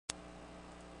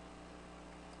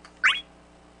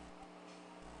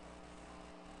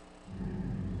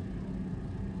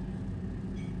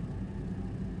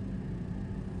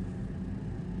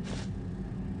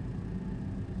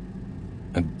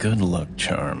good luck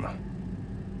charm.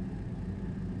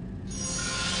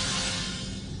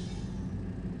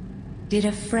 Did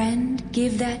a friend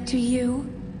give that to you?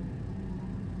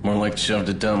 More like shoved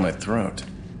it down my throat.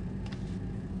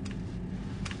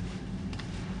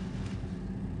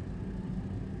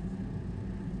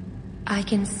 I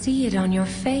can see it on your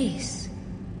face,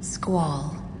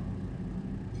 Squall.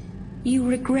 You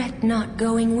regret not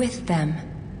going with them,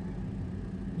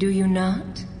 do you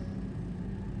not?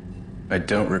 I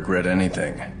don't regret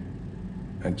anything.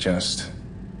 I just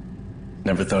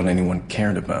never thought anyone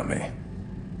cared about me.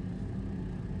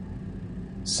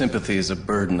 Sympathy is a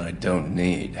burden I don't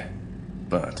need,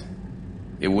 but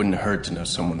it wouldn't hurt to know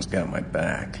someone's got my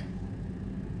back.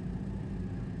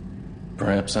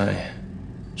 Perhaps I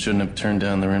shouldn't have turned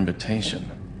down their invitation.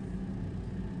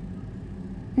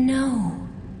 No.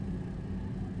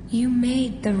 You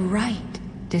made the right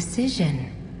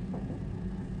decision.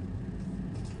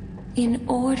 In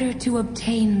order to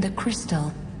obtain the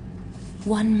crystal,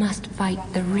 one must fight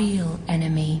the real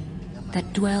enemy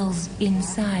that dwells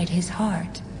inside his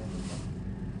heart.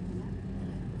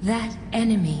 That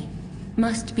enemy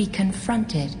must be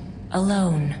confronted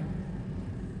alone.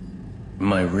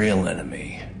 My real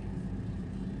enemy.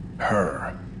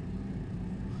 Her.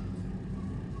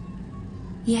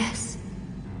 Yes,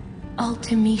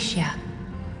 Ultimecia,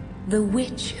 the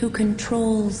witch who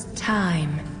controls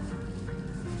time.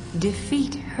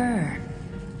 Defeat her,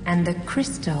 and the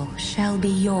crystal shall be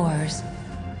yours.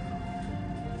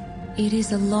 It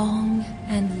is a long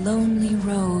and lonely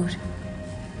road.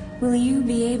 Will you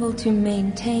be able to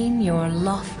maintain your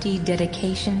lofty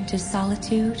dedication to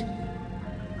solitude?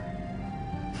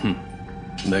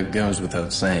 That goes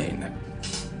without saying.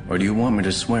 Or do you want me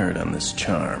to swear it on this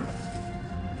charm?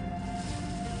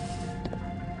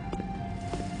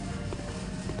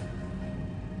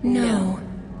 No,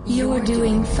 you're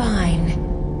doing fine.